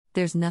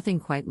There's nothing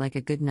quite like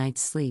a good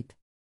night's sleep.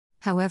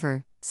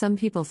 However, some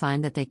people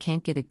find that they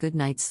can't get a good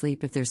night's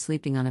sleep if they're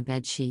sleeping on a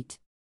bed sheet.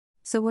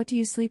 So what do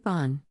you sleep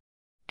on?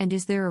 And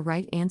is there a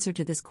right answer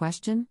to this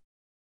question?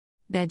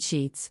 Bed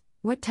sheets.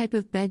 What type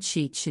of bed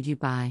sheet should you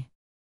buy?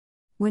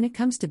 When it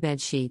comes to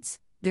bed sheets,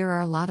 there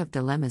are a lot of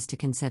dilemmas to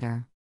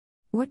consider.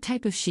 What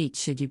type of sheet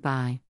should you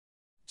buy?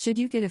 Should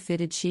you get a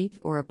fitted sheet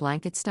or a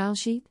blanket-style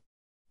sheet?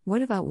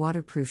 What about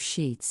waterproof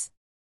sheets?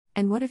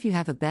 And what if you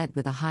have a bed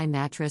with a high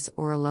mattress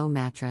or a low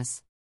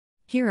mattress?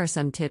 Here are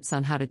some tips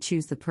on how to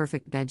choose the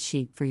perfect bed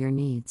sheet for your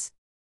needs.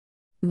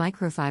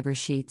 Microfiber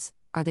sheets,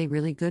 are they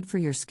really good for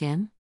your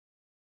skin?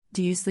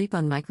 Do you sleep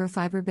on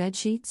microfiber bed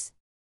sheets?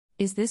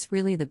 Is this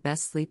really the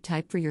best sleep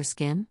type for your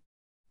skin?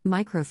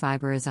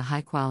 Microfiber is a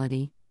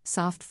high-quality,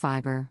 soft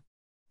fiber.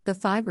 The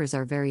fibers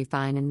are very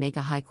fine and make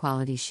a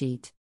high-quality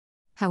sheet.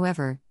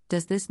 However,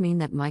 does this mean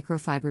that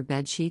microfiber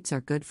bed sheets are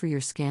good for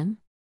your skin?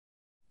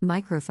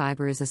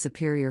 Microfiber is a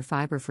superior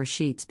fiber for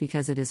sheets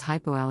because it is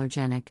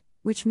hypoallergenic,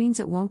 which means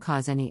it won't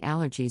cause any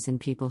allergies in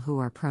people who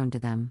are prone to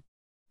them.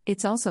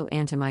 It's also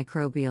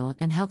antimicrobial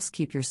and helps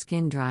keep your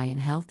skin dry and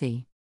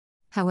healthy.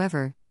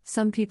 However,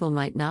 some people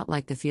might not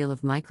like the feel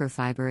of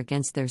microfiber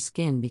against their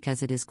skin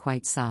because it is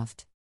quite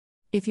soft.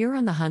 If you're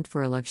on the hunt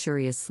for a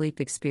luxurious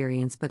sleep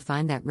experience but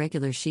find that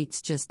regular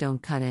sheets just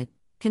don't cut it,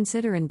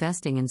 consider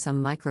investing in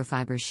some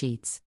microfiber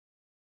sheets.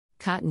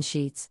 Cotton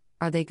sheets,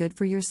 are they good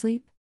for your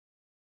sleep?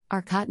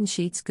 Are cotton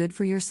sheets good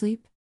for your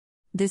sleep?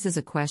 This is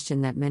a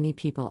question that many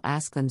people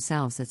ask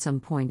themselves at some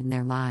point in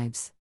their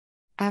lives.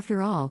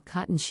 After all,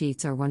 cotton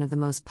sheets are one of the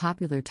most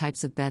popular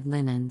types of bed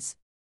linens.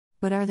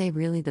 But are they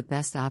really the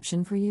best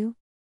option for you?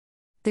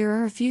 There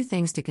are a few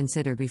things to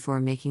consider before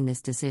making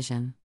this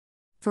decision.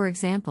 For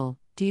example,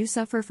 do you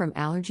suffer from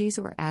allergies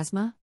or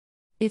asthma?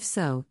 If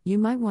so, you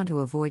might want to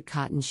avoid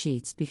cotton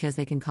sheets because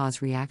they can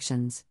cause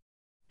reactions.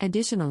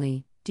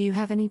 Additionally, do you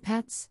have any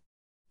pets?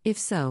 If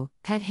so,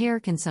 pet hair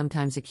can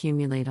sometimes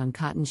accumulate on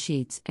cotton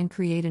sheets and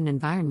create an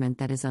environment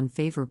that is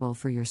unfavorable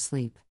for your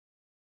sleep.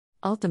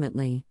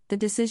 Ultimately, the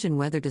decision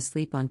whether to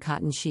sleep on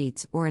cotton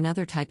sheets or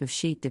another type of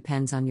sheet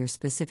depends on your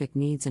specific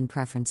needs and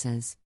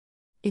preferences.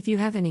 If you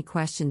have any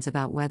questions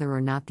about whether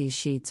or not these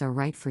sheets are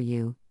right for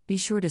you, be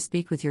sure to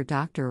speak with your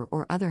doctor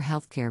or other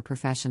healthcare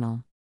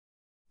professional.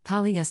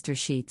 Polyester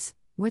sheets,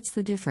 what's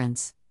the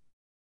difference?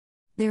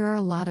 There are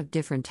a lot of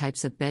different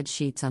types of bed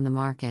sheets on the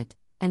market,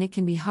 and it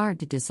can be hard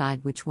to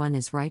decide which one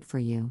is right for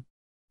you.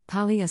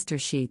 Polyester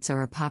sheets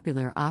are a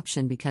popular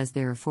option because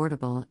they're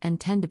affordable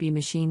and tend to be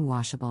machine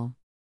washable.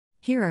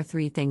 Here are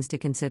 3 things to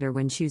consider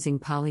when choosing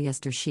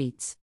polyester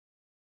sheets.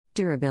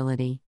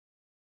 Durability.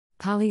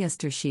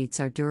 Polyester sheets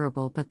are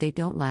durable, but they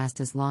don't last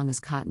as long as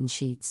cotton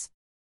sheets.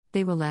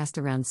 They will last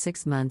around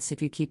 6 months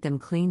if you keep them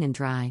clean and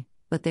dry,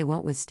 but they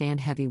won't withstand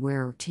heavy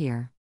wear or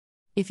tear.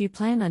 If you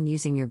plan on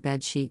using your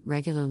bed sheet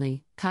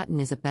regularly, cotton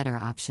is a better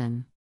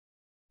option.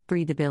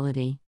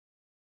 Breathability.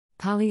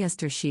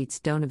 Polyester sheets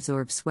don't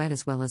absorb sweat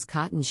as well as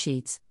cotton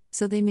sheets,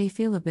 so they may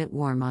feel a bit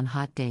warm on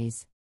hot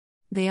days.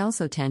 They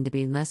also tend to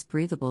be less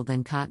breathable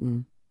than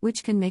cotton,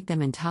 which can make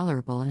them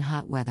intolerable in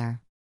hot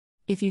weather.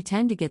 If you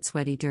tend to get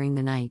sweaty during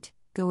the night,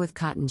 go with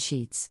cotton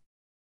sheets.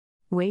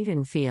 Weight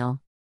and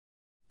feel.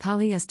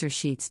 Polyester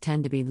sheets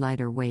tend to be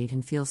lighter weight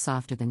and feel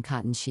softer than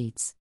cotton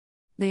sheets.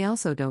 They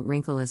also don't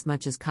wrinkle as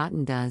much as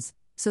cotton does,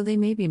 so they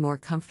may be more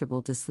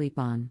comfortable to sleep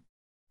on.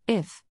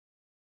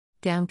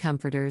 Down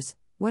comforters,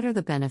 what are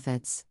the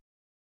benefits?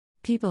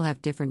 People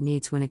have different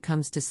needs when it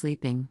comes to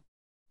sleeping.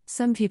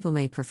 Some people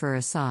may prefer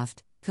a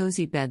soft,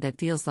 cozy bed that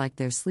feels like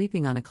they're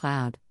sleeping on a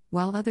cloud,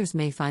 while others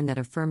may find that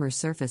a firmer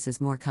surface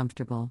is more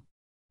comfortable.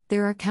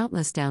 There are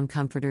countless down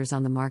comforters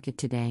on the market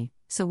today,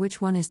 so which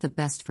one is the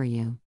best for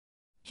you?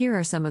 Here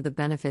are some of the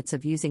benefits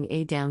of using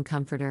a down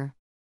comforter.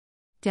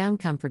 Down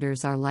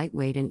comforters are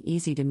lightweight and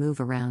easy to move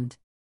around.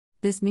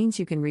 This means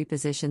you can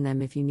reposition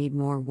them if you need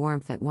more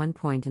warmth at one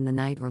point in the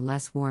night or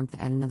less warmth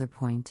at another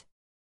point.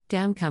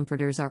 Down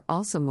comforters are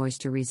also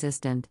moisture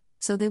resistant,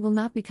 so they will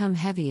not become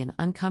heavy and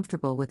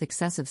uncomfortable with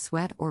excessive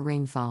sweat or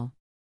rainfall.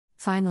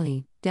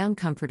 Finally, down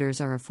comforters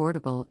are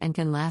affordable and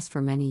can last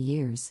for many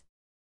years.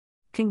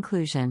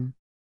 Conclusion.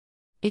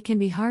 It can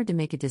be hard to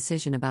make a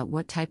decision about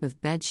what type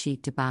of bed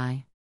sheet to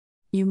buy.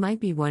 You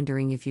might be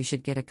wondering if you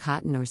should get a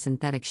cotton or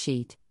synthetic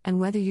sheet, and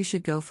whether you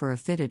should go for a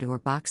fitted or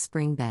box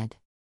spring bed.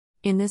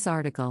 In this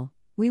article,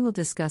 we will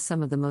discuss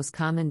some of the most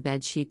common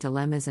bed sheet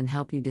dilemmas and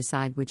help you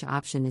decide which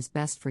option is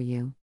best for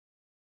you.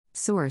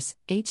 Source: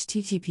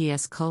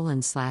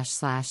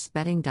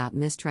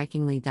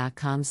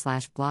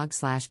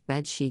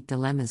 https://spedding.mistrikingly.com/blog/bedsheet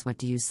dilemmas. What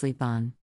do you sleep on?